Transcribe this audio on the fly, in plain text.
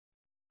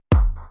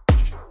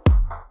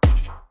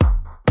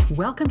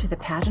Welcome to the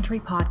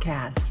Pageantry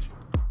Podcast.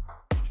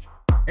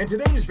 And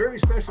today's very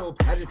special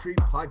Pageantry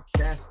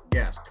Podcast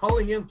guest,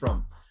 calling in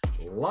from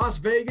Las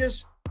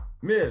Vegas,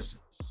 Ms.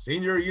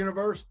 Senior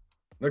Universe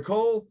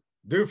Nicole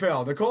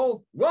Duffell.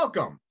 Nicole,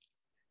 welcome.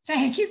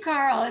 Thank you,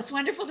 Carl. It's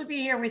wonderful to be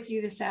here with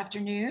you this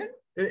afternoon.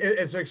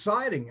 It's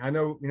exciting. I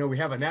know, we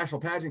have a national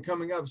pageant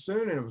coming up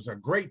soon, and it was a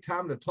great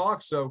time to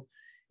talk. So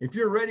if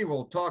you're ready,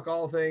 we'll talk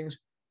all things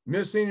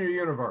Miss Senior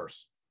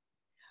Universe.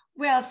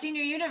 Well,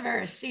 Senior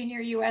Universe, Senior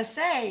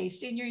USA,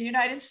 Senior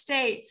United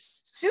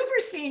States, Super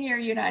Senior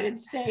United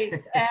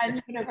States, and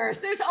Universe.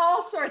 There's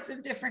all sorts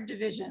of different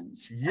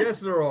divisions.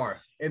 Yes, there are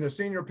in the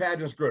Senior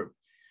Pageants group.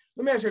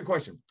 Let me ask you a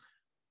question.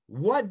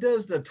 What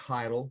does the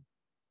title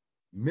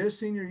Miss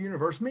Senior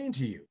Universe mean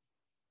to you?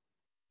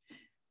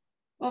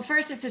 Well,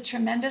 first, it's a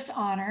tremendous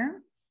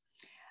honor.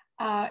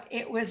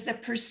 It was a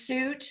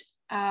pursuit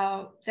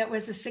that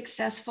was a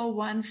successful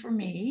one for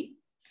me.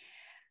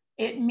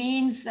 It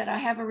means that I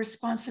have a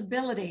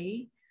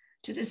responsibility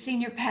to the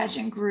senior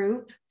pageant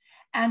group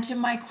and to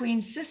my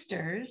Queen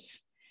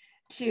sisters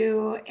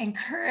to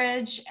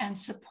encourage and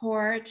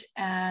support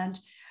and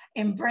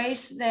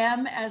embrace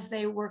them as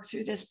they work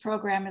through this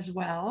program as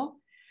well,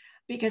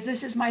 because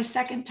this is my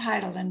second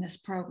title in this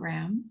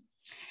program.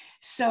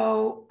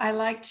 So I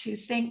like to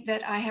think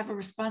that I have a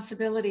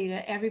responsibility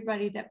to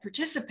everybody that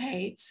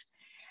participates,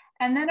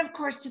 and then of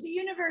course to the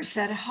universe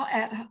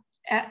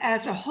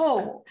as a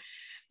whole,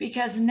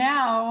 because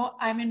now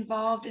I'm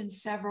involved in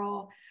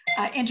several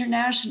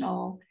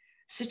international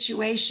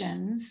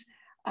situations,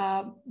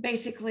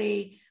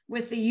 basically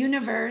with the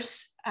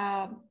universe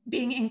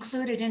being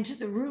included into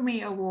the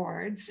Rumi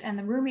Awards. And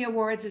the Rumi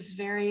Awards is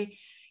very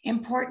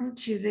important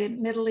to the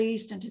Middle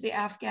East and to the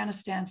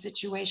Afghanistan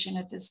situation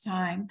at this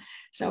time.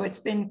 So it's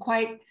been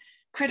quite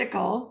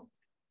critical,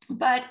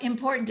 but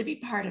important to be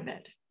part of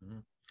it.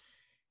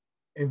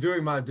 In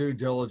doing my due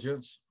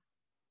diligence,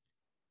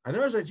 I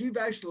noticed that you've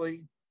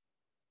actually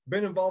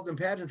been involved in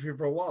pageantry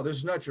for a while. This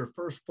is not your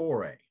first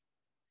foray.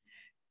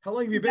 How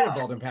long have you been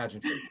involved in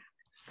pageantry?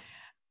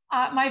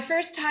 My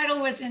first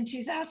title was in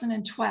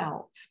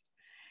 2012,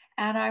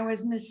 and I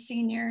was Miss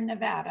Senior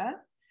Nevada,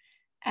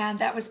 and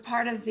that was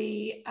part of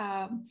the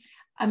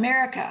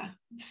America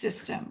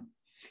system.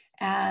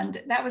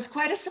 And that was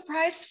quite a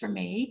surprise for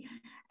me.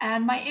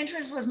 And my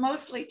interest was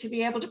mostly to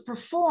be able to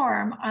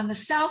perform on the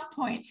South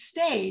Point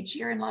stage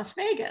here in Las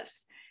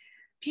Vegas.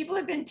 People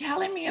have been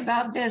telling me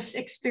about this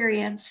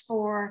experience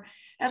for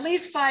at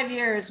least 5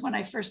 years when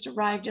I first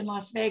arrived in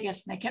Las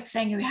Vegas, and they kept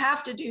saying, you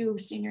have to do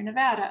Senior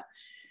Nevada.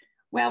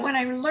 Well, when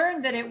I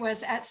learned that it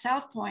was at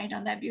South Point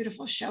on that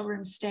beautiful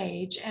showroom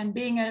stage, and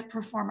being a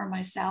performer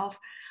myself,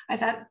 I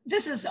thought,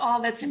 this is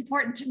all that's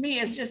important to me,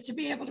 is just to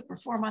be able to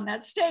perform on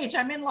that stage.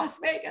 I'm in Las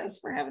Vegas,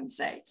 for heaven's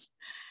sakes.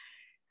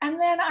 And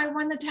then I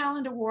won the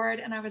Talent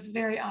Award, and I was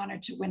very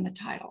honored to win the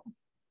title.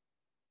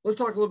 Let's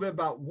talk a little bit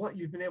about what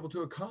you've been able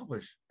to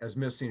accomplish as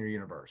Miss Senior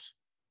Universe.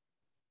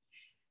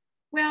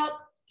 Well,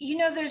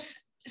 there's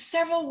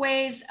several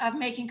ways of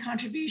making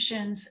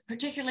contributions,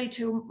 particularly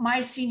to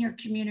my senior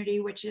community,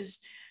 which is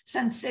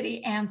Sun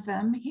City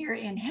Anthem here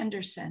in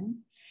Henderson.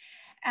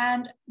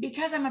 And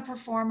because I'm a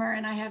performer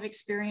and I have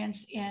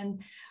experience in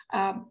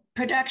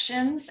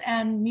productions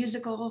and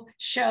musical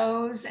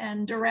shows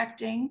and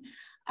directing,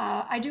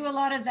 I do a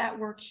lot of that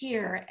work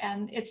here.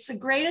 And it's the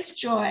greatest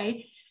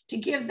joy to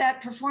give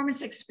that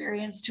performance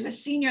experience to a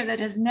senior that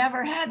has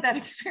never had that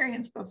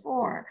experience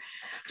before.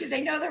 Do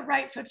they know their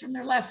right foot from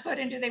their left foot,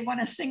 and do they want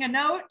to sing a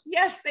note?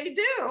 Yes, they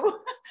do.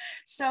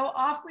 So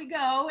off we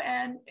go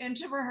and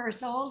into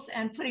rehearsals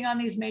and putting on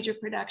these major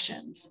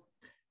productions.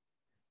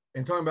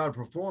 And talking about a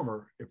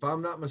performer, if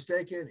I'm not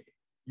mistaken,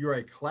 you're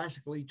a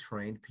classically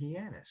trained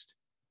pianist.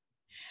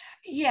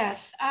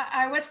 Yes,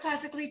 I was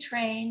classically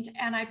trained,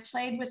 and I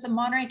played with the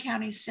Monterey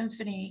County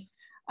Symphony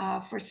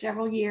for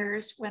several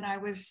years when I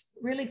was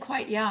really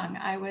quite young.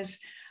 I was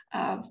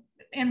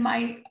in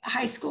my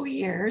high school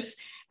years,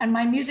 and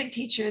my music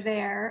teacher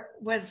there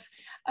was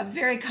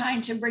very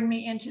kind to bring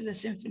me into the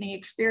symphony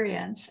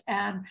experience.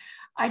 And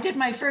I did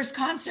my first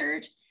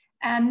concert,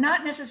 and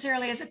not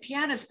necessarily as a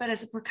pianist, but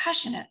as a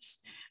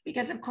percussionist,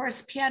 because of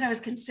course, piano is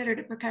considered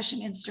a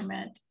percussion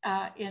instrument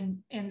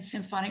in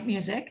symphonic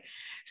music.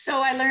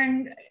 So I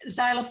learned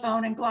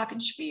xylophone and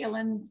glockenspiel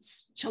and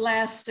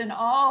celeste and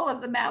all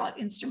of the mallet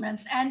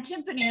instruments, and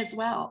timpani as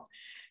well.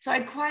 So I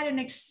had quite an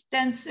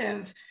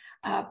extensive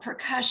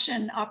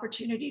percussion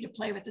opportunity to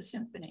play with the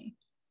symphony.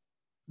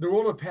 The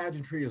world of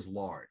pageantry is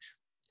large,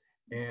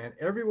 and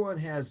everyone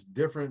has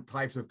different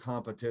types of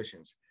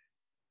competitions.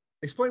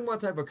 Explain what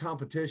type of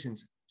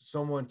competitions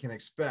someone can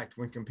expect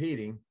when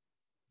competing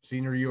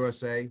Senior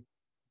USA,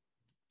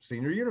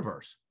 Senior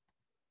Universe.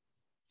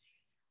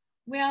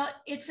 Well,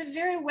 it's a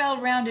very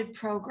well-rounded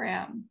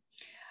program.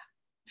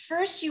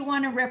 First, you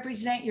want to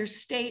represent your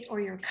state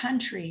or your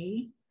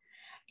country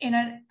in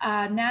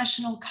a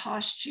national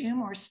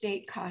costume or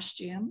state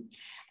costume,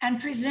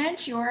 and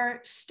present your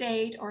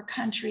state or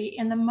country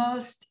in the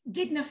most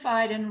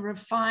dignified and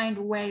refined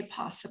way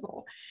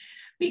possible,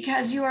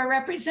 because you are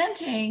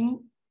representing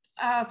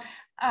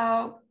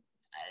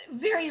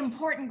very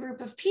important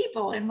group of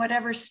people in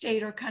whatever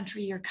state or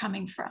country you're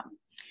coming from.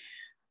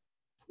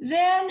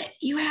 Then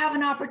you have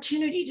an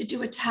opportunity to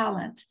do a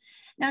talent.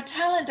 Now,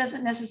 talent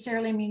doesn't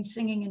necessarily mean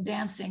singing and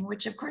dancing,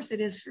 which of course it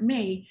is for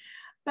me,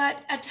 but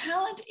a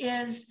talent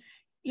is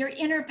your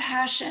inner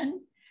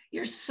passion,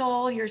 your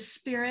soul, your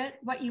spirit,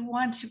 what you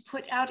want to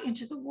put out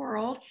into the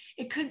world.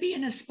 It could be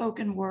in a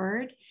spoken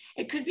word.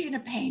 It could be in a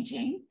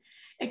painting.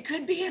 It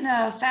could be in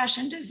a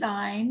fashion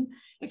design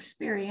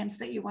experience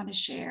that you want to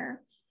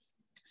share.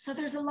 So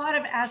there's a lot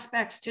of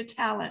aspects to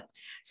talent.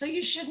 So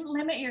you shouldn't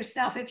limit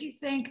yourself if you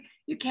think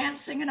you can't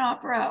sing an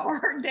opera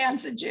or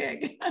dance a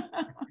jig.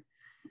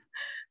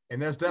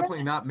 And that's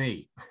definitely not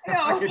me. No,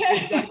 okay. I can tell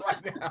you that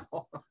right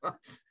now.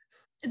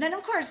 And then,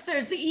 of course,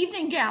 there's the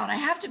evening gown. I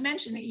have to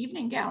mention the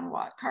evening gown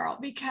walk, Carl,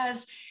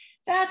 because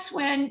that's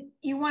when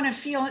you want to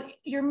feel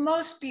your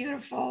most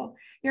beautiful,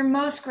 your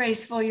most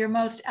graceful, your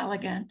most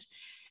elegant.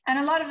 And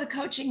a lot of the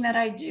coaching that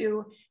I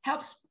do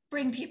helps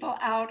bring people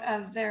out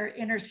of their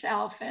inner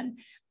self and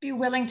be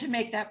willing to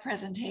make that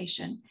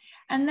presentation.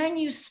 And then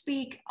you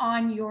speak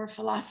on your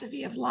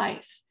philosophy of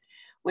life,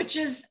 which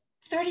is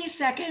 30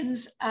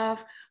 seconds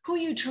of who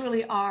you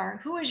truly are.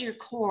 Who is your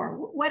core?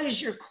 What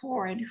is your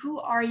core? And who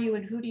are you?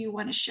 And who do you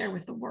want to share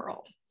with the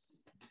world?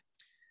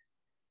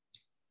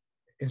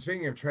 And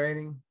speaking of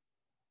training,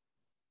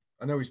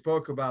 I know we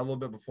spoke about a little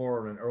bit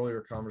before in an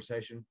earlier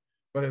conversation,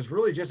 but it's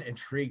really just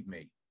intrigued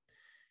me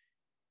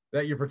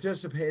that you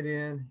participate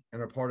in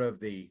and are part of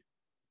the,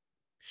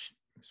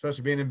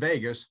 especially being in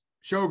Vegas,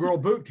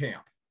 Showgirl Boot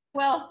Camp.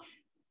 Well,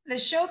 the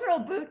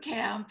Showgirl Boot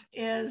Camp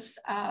is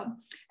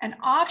an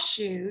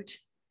offshoot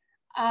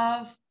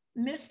of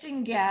Miss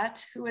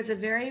Dinguette, who is a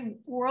very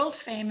world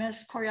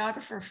famous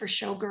choreographer for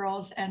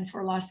showgirls and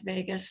for Las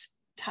Vegas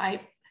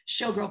type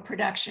showgirl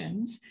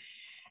productions.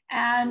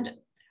 And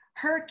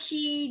her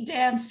key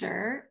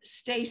dancer,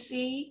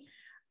 Stacy,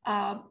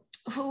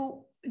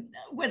 who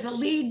was a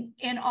lead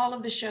in all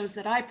of the shows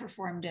that I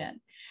performed in.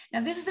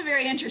 Now, this is a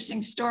very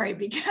interesting story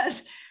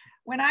because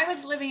when I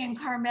was living in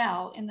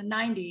Carmel in the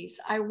 90s,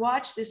 I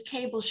watched this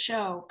cable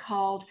show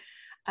called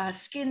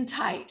Skin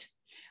Tight,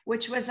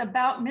 which was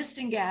about Miss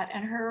Dinguette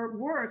and her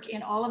work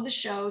in all of the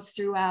shows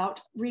throughout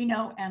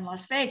Reno and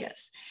Las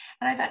Vegas.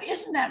 And I thought,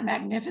 isn't that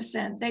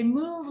magnificent? They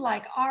move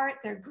like art,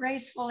 they're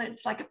graceful,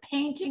 it's like a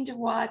painting to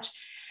watch,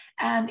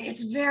 and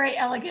it's very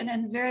elegant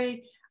and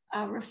very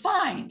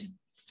refined.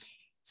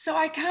 So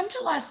I come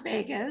to Las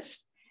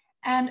Vegas,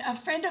 and a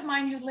friend of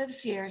mine who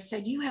lives here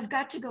said, you have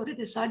got to go to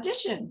this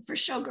audition for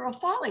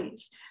Showgirl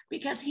Follies,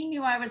 because he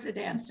knew I was a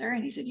dancer,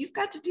 and he said, you've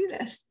got to do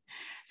this.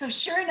 So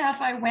sure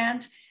enough, I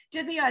went,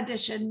 did the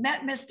audition,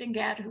 met Miss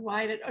Dinguette, who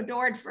I had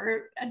adored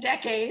for a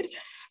decade,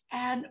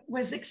 and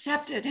was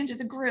accepted into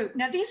the group.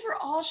 Now, these were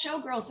all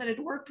showgirls that had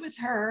worked with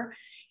her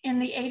in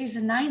the 80s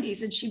and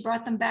 90s, and she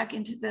brought them back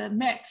into the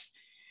mix.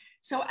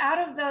 So out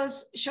of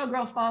those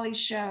Showgirl Follies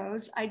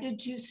shows, I did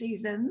 2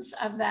 seasons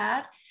of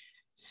that.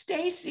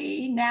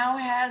 Stacy now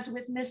has,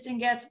 with Miss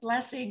Dinguette's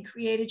blessing,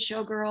 created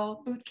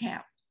Showgirl Boot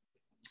Camp.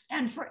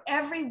 And for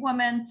every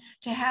woman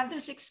to have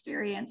this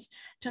experience,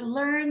 to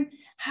learn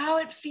how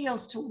it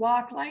feels to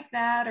walk like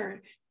that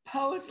or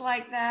pose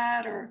like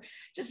that or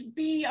just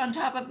be on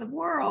top of the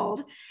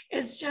world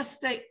is just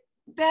the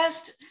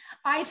best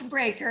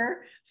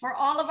icebreaker for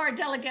all of our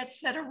delegates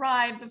that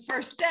arrive the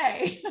first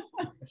day.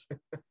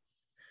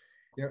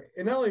 You know,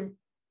 and not only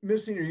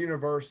Miss Senior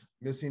Universe,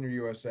 Miss Senior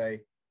USA,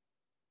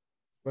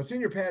 but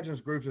senior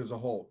pageants groups as a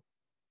whole,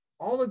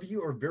 all of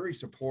you are very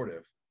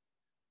supportive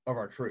of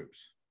our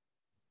troops.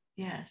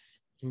 Yes.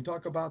 Can you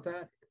talk about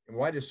that and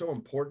why it is so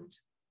important?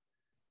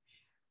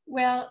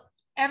 Well,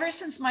 ever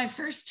since my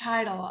first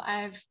title,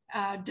 I've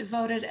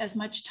devoted as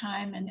much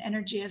time and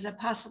energy as I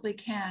possibly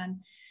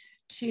can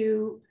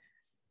to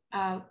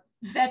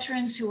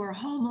veterans who are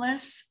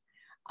homeless.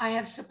 I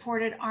have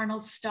supported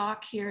Arnold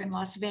Stock here in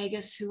Las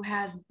Vegas, who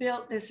has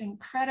built this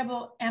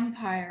incredible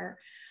empire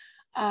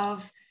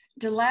of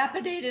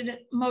dilapidated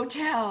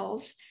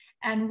motels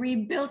and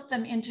rebuilt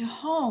them into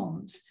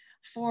homes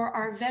for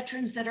our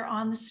veterans that are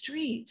on the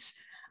streets.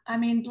 I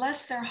mean,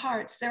 bless their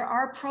hearts. There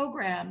are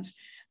programs,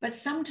 but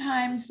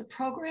sometimes the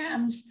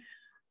programs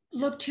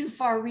look too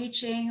far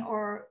reaching,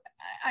 or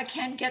I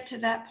can't get to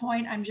that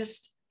point. I'm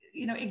just,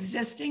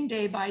 existing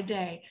day by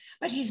day.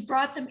 But he's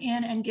brought them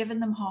in and given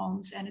them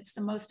homes, and it's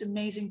the most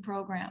amazing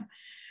program.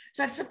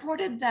 So I've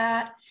supported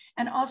that,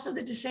 and also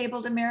the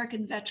disabled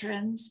American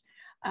veterans.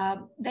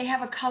 They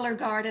have a color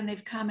guard, and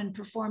they've come and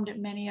performed at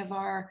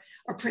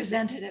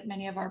presented at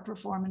many of our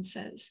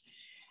performances.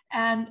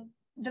 And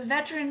the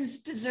veterans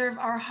deserve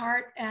our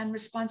heart and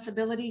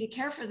responsibility to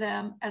care for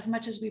them as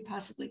much as we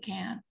possibly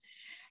can.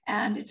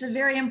 And it's a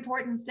very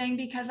important thing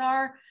because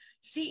our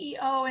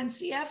CEO and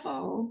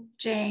CFO,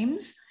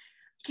 James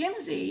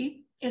Kimsey,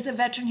 is a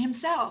veteran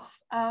himself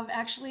of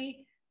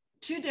actually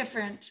 2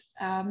 different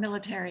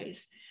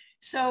militaries.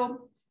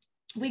 So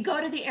we go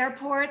to the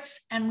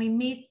airports and we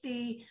meet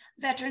the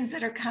veterans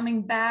that are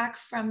coming back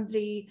from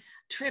the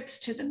trips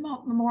to the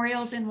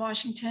memorials in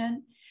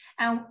Washington.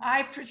 And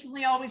I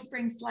personally always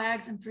bring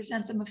flags and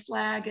present them a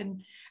flag,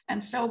 and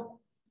I'm so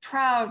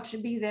proud to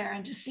be there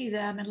and to see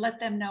them and let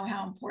them know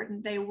how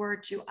important they were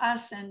to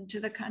us and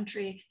to the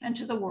country and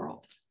to the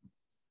world.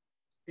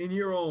 In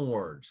your own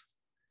words,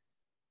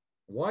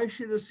 why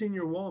should a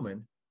senior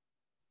woman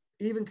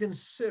even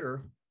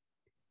consider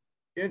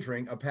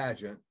entering a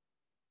pageant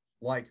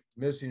like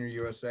Miss Senior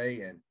USA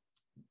and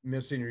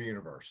Miss Senior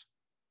Universe?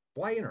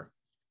 Why enter?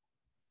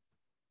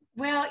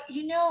 Well,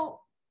 you know,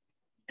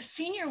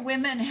 senior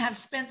women have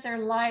spent their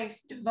life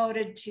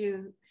devoted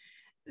to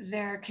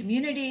their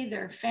community,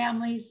 their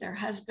families, their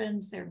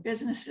husbands, their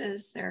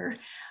businesses, their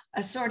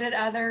assorted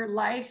other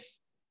life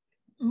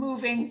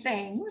moving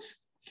things.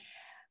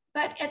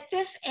 But at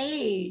this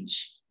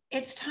age,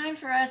 it's time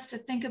for us to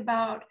think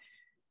about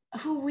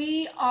who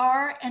we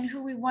are and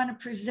who we want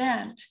to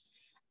present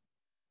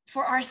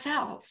for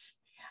ourselves.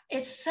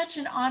 It's such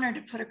an honor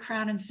to put a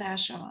crown and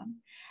sash on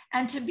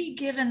and to be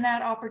given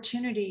that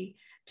opportunity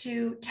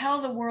to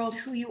tell the world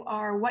who you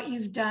are, what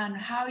you've done,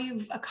 how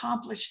you've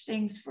accomplished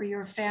things for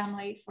your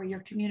family, for your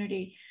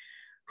community,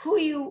 who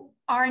you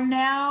are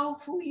now,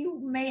 who you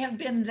may have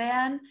been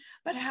then,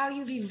 but how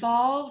you've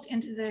evolved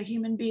into the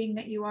human being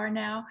that you are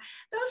now.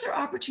 Those are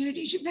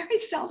opportunities you very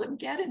seldom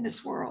get in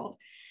this world.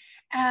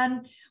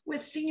 And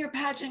with Senior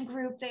Pageant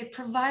Group, they've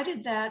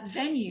provided that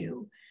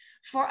venue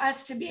for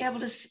us to be able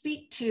to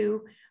speak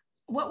to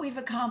what we've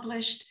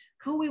accomplished,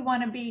 who we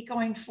want to be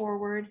going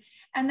forward,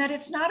 and that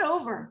it's not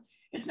over.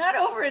 It's not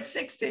over at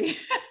 60.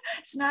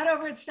 It's not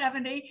over at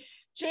 70.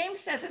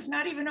 James says it's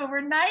not even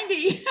over 90.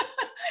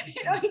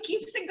 You know, he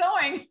keeps it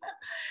going.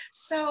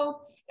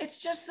 So it's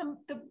just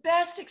the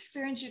best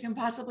experience you can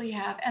possibly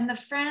have. And the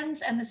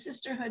friends and the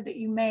sisterhood that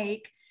you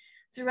make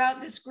throughout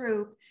this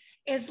group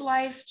is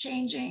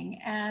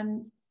life-changing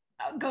and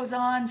goes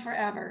on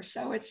forever.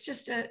 So it's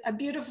just a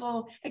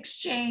beautiful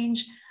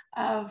exchange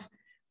of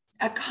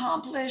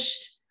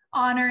accomplished,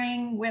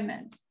 honoring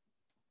women.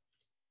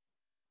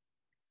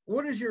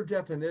 What is your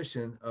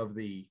definition of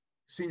the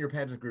Senior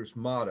Pageant Group's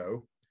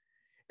motto?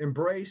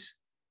 Embrace,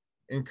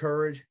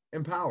 encourage,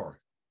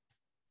 empower.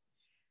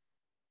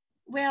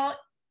 Well,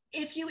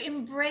 if you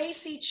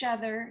embrace each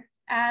other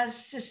as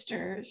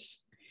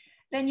sisters,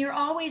 then you're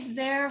always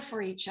there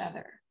for each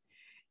other.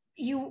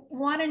 You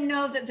want to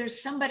know that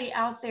there's somebody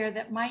out there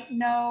that might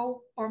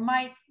know or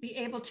might be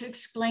able to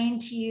explain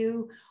to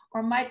you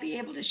or might be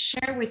able to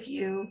share with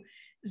you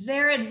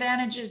their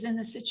advantages in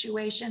the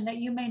situation that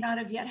you may not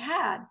have yet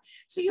had.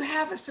 So you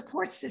have a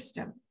support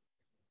system.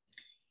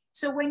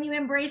 So when you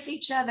embrace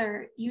each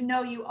other, you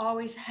know you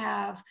always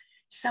have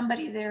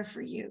somebody there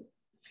for you.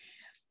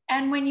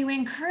 And when you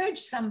encourage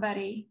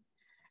somebody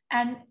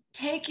and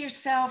take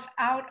yourself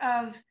out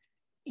of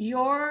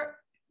your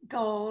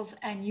goals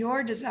and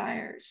your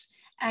desires,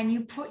 and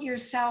you put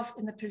yourself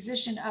in the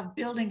position of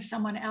building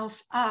someone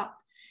else up,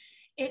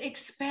 it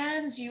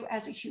expands you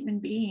as a human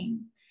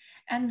being.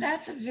 And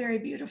that's a very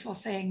beautiful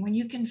thing when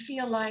you can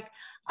feel like,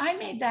 I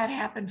made that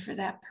happen for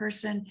that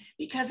person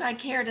because I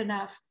cared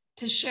enough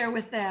to share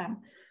with them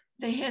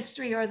the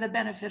history or the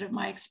benefit of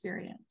my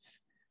experience.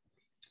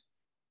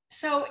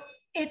 So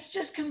it's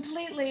just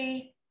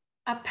completely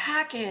a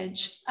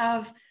package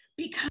of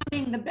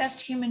becoming the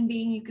best human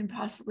being you can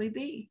possibly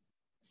be.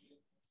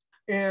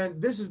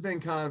 And this has been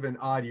kind of an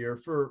odd year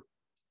for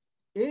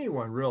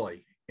anyone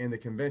really in the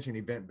convention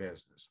event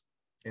business,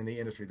 in the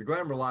industry, the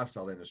glamour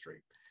lifestyle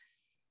industry.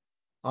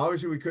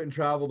 Obviously, we couldn't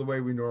travel the way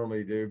we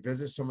normally do,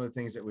 visit some of the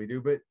things that we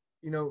do, but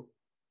you know,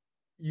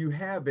 you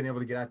have been able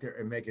to get out there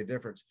and make a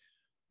difference.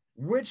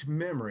 Which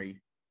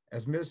memory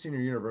as Miss Senior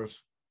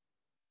Universe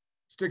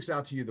sticks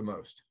out to you the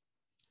most?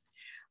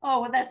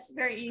 Oh, well, that's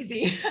very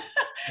easy.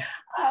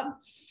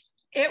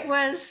 It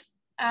was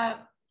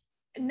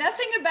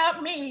nothing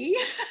about me,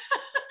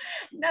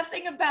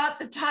 nothing about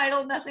the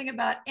title, nothing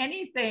about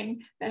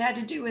anything that had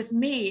to do with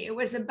me. It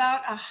was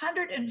about a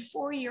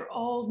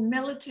 104-year-old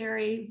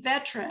military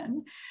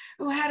veteran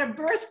who had a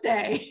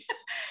birthday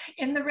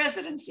in the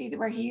residency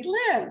where he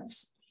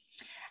lives.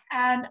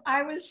 And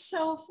I was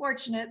so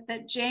fortunate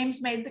that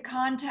James made the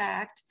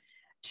contact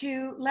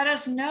to let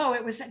us know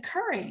it was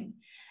occurring.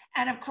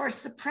 And of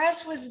course, the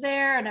press was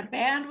there and a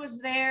band was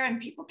there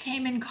and people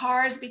came in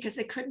cars because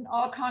they couldn't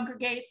all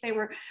congregate. They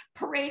were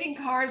parading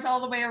cars all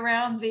the way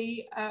around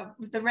the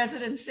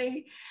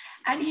residency.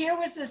 And here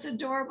was this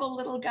adorable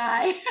little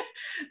guy,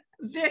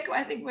 Vic,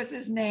 I think was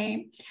his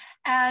name.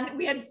 And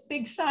we had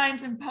big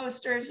signs and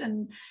posters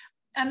and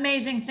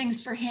amazing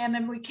things for him.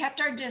 And we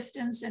kept our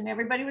distance and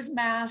everybody was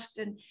masked.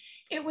 And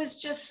it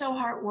was just so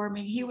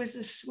heartwarming. He was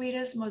the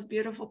sweetest, most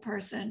beautiful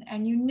person.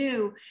 And you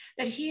knew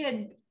that he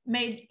had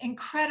made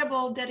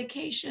incredible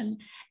dedication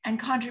and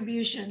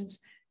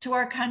contributions to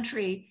our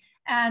country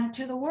and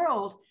to the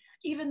world,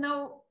 even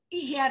though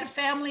he had a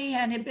family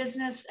and a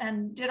business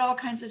and did all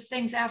kinds of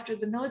things after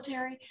the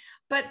military.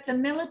 But the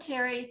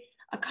military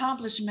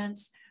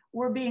accomplishments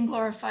were being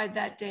glorified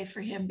that day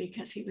for him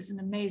because he was an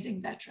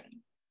amazing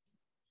veteran.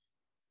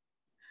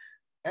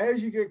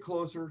 As you get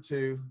closer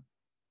to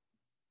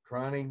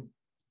crowning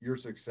your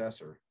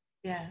successor,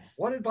 Yes.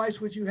 What advice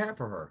would you have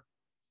for her?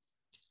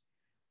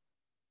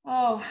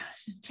 Oh,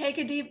 take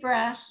a deep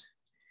breath,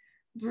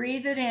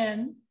 breathe it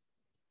in,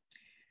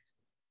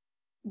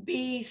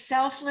 be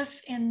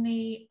selfless in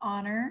the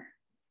honor.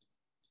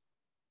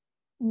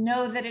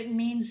 Know that it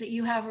means that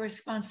you have a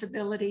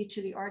responsibility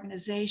to the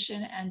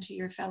organization and to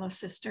your fellow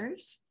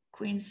sisters,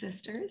 Queen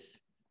sisters,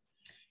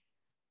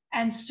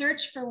 and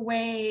search for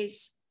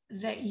ways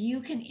that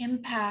you can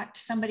impact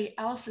somebody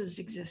else's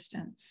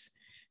existence,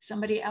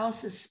 somebody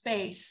else's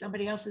space,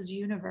 somebody else's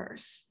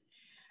universe.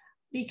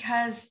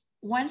 Because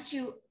once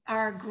you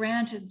are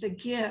granted the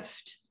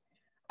gift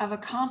of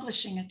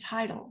accomplishing a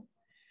title,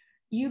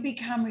 you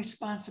become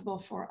responsible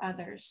for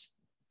others.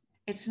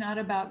 It's not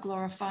about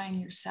glorifying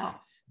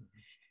yourself.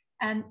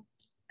 And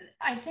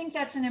I think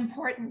that's an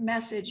important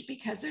message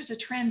because there's a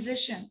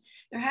transition.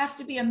 There has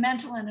to be a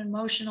mental and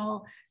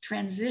emotional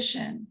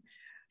transition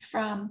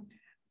from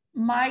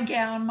my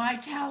gown, my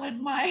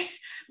talent, my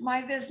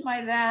this,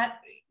 my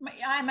that,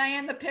 am I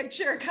in the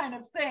picture kind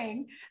of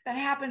thing that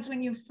happens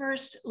when you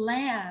first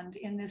land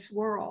in this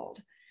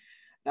world.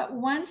 But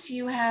once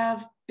you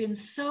have been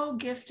so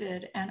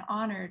gifted and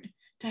honored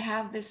to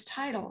have this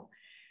title,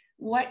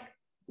 what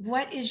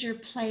is your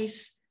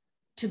place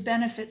to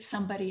benefit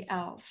somebody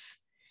else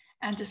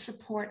and to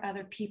support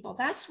other people?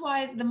 That's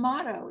why the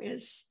motto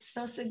is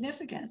so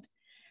significant.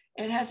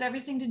 It has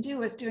everything to do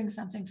with doing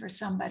something for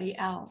somebody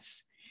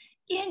else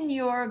in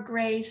your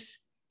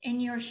grace, in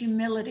your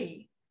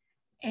humility,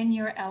 in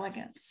your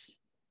elegance.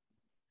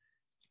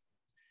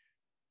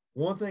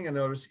 One thing I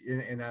noticed,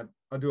 and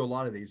I do a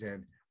lot of these,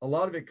 and a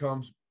lot of it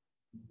comes,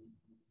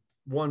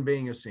 one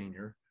being a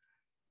senior,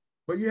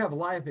 but you have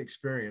life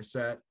experience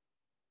that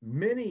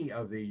many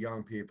of the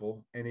young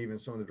people and even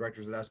some of the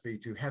directors that I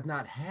speak to have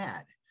not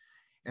had.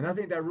 And I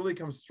think that really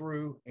comes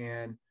through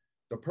in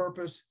the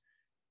purpose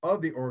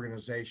of the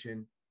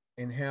organization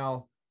and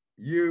how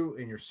you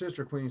and your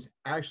sister queens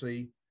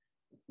actually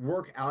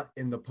work out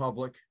in the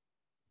public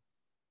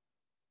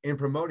in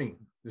promoting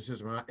the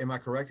system. Am I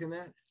correct in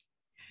that?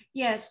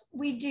 Yes,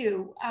 we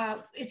do.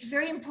 It's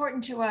very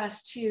important to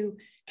us to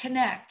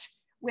connect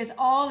with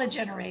all the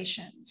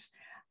generations.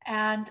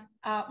 And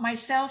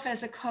myself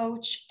as a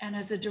coach and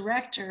as a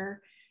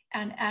director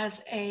and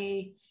as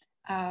a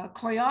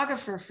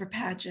choreographer for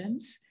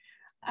pageants,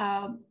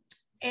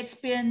 it's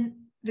been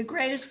the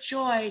greatest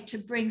joy to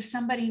bring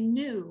somebody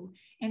new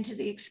into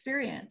the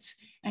experience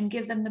and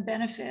give them the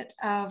benefit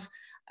of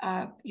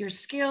your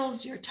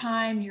skills, your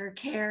time, your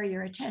care,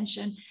 your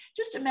attention.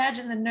 Just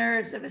imagine the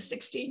nerves of a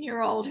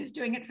 16-year-old who's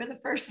doing it for the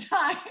first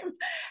time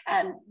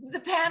and the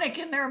panic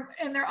in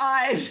their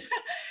eyes.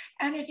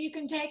 And if you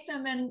can take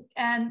them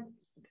and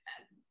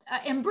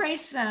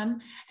embrace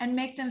them and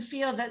make them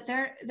feel that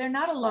they're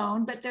not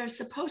alone, but they're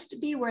supposed to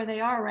be where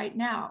they are right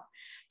now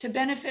to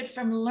benefit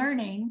from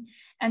learning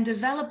and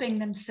developing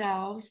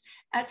themselves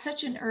at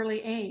such an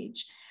early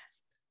age.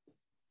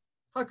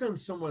 How can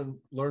someone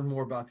learn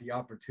more about the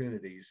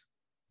opportunities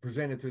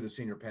presented through the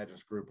Senior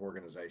Pageants Group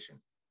organization?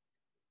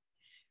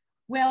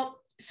 Well,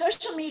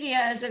 social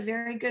media is a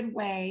very good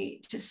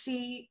way to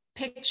see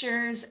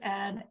pictures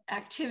and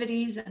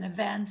activities and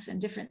events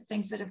and different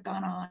things that have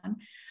gone on.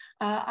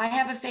 I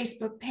have a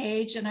Facebook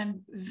page, and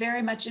I'm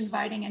very much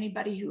inviting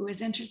anybody who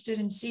is interested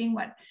in seeing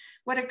what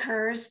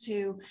occurs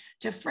to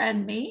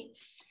friend me.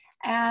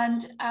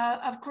 And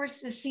of course,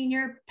 the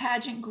Senior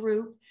Pageant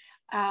Group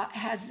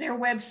has their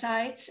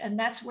websites, and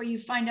that's where you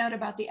find out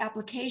about the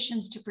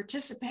applications to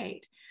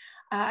participate.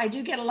 I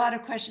do get a lot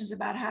of questions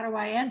about how do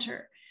I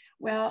enter?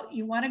 Well,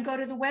 you want to go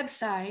to the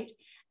website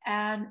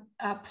and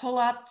pull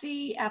up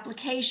the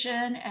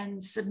application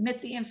and submit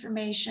the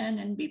information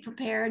and be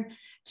prepared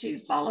to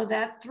follow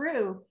that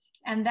through.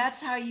 And that's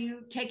how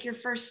you take your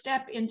first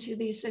step into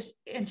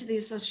the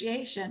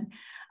association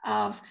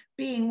of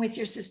being with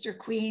your sister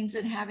queens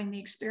and having the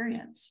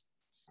experience.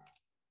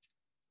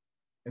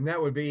 And that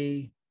would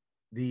be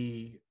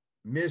the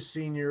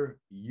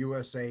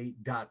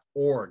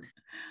MissSeniorUSA.org.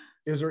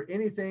 Is there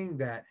anything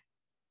that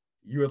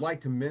you would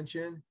like to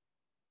mention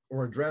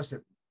or address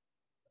that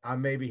I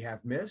maybe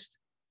have missed?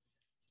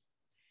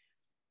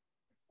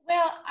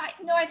 Well,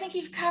 I think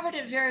you've covered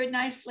it very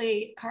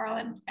nicely,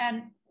 Carl,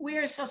 and we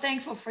are so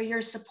thankful for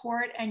your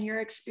support and your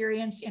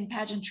experience in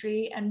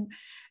pageantry and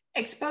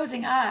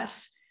exposing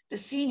us, the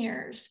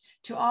seniors,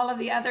 to all of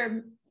the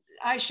other,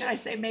 should I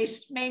say,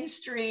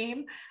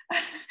 mainstream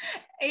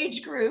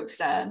age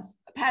groups,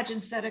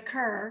 pageants that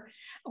occur.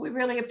 We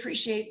really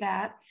appreciate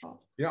that.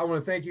 I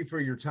want to thank you for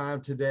your time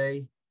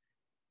today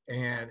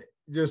and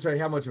just say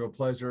how much of a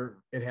pleasure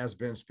it has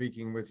been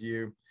speaking with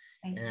you.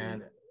 Thank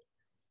and you.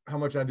 How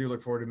much I do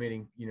look forward to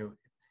meeting,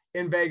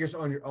 in Vegas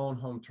on your own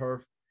home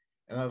turf.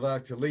 And I'd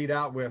like to lead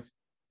out with,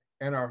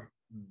 and our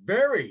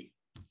very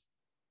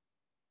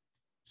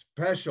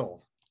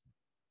special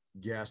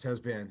guest has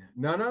been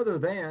none other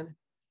than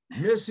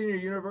Miss Senior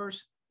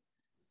Universe,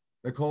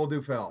 Nicole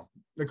Duffell.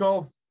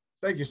 Nicole,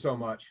 thank you so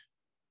much.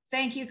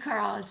 Thank you,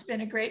 Carl. It's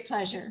been a great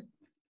pleasure.